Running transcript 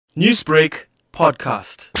Newsbreak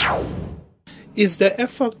Podcast. Is the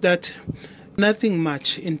effort that nothing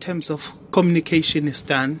much in terms of communication is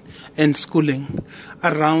done and schooling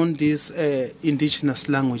around these indigenous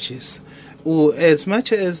languages. As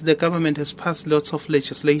much as the government has passed lots of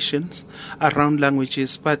legislations around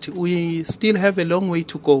languages, but we still have a long way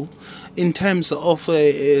to go in terms of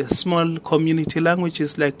small community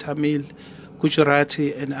languages like Tamil,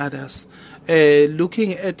 Gujarati and others.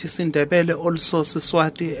 Looking at Sindebele, also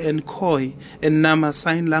Siswati and Khoi and Nama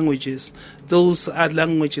sign languages, those are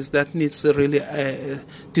languages that needs really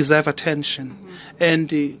deserve attention. Mm-hmm.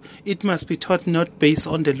 And it must be taught not based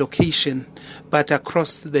on the location, but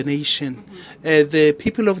across the nation. Mm-hmm. The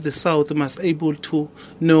people of the South must able to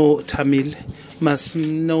know Tamil, must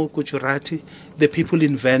know Gujarati, the people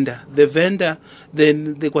in Venda. Then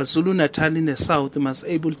the KwaZulu-Natal in the South must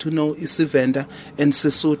able to know isiVenda and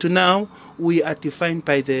Sesotho. Now we are defined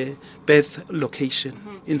by the birth location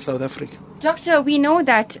in South Africa. Doctor, we know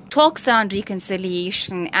that talks around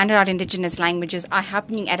reconciliation and around indigenous languages are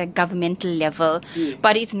happening at a governmental level,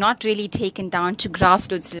 but it's not really taken down to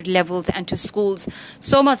grassroots levels and to schools.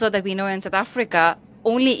 So much so that we know in South Africa,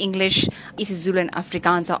 only English, isiZulu and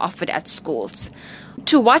Afrikaans are offered at schools.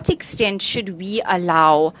 To what extent should we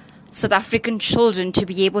allow South African children to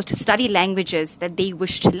be able to study languages that they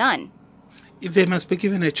wish to learn? They must be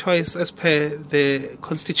given a choice as per the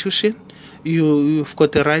Constitution. You've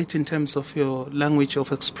got the right in terms of your language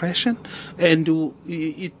of expression, and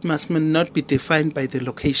it must not be defined by the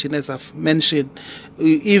location, as I've mentioned.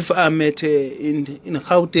 If I'm in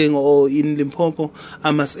Gauteng or in Limpopo,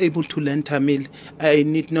 I must able to learn Tamil. I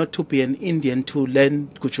need not to be an Indian to learn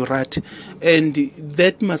Gujarati, and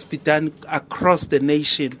that must be done across the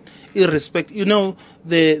nation. Irrespective,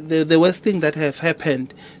 the worst thing that have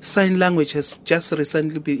happened, sign language has just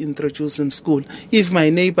recently been introduced in school. If my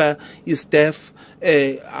neighbor is deaf,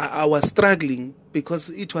 I was struggling because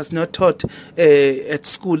it was not taught at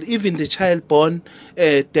school. Even the child born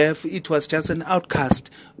deaf, it was just an outcast.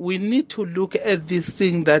 We need to look at this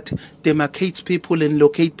thing that demarcates people and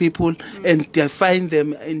locate people and define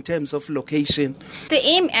them in terms of location. The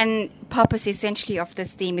aim and purpose essentially of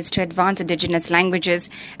this theme is to advance indigenous languages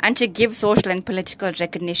and to give social and political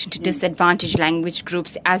recognition to disadvantaged language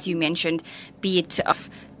groups, as you mentioned, be it of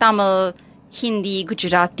Tamil, Hindi,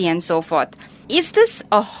 Gujarati and so forth. Is this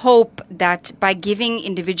a hope that by giving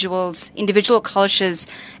individual cultures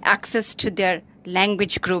access to their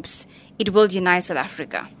language groups, it will unite South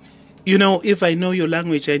Africa? If I know your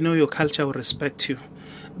language, I know your culture, I will respect you.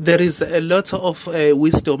 There is a lot of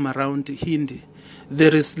wisdom around Hindi.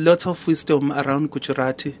 There is lots of wisdom around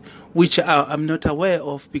Gujarati, which I'm not aware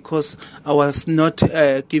of because I was not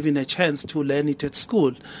given a chance to learn it at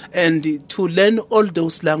school. And to learn all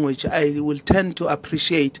those languages, I will tend to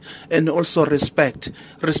appreciate and also respect.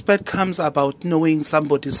 Respect comes about knowing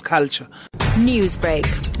somebody's culture. Newsbreak,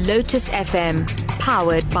 Lotus FM,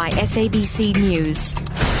 powered by SABC News.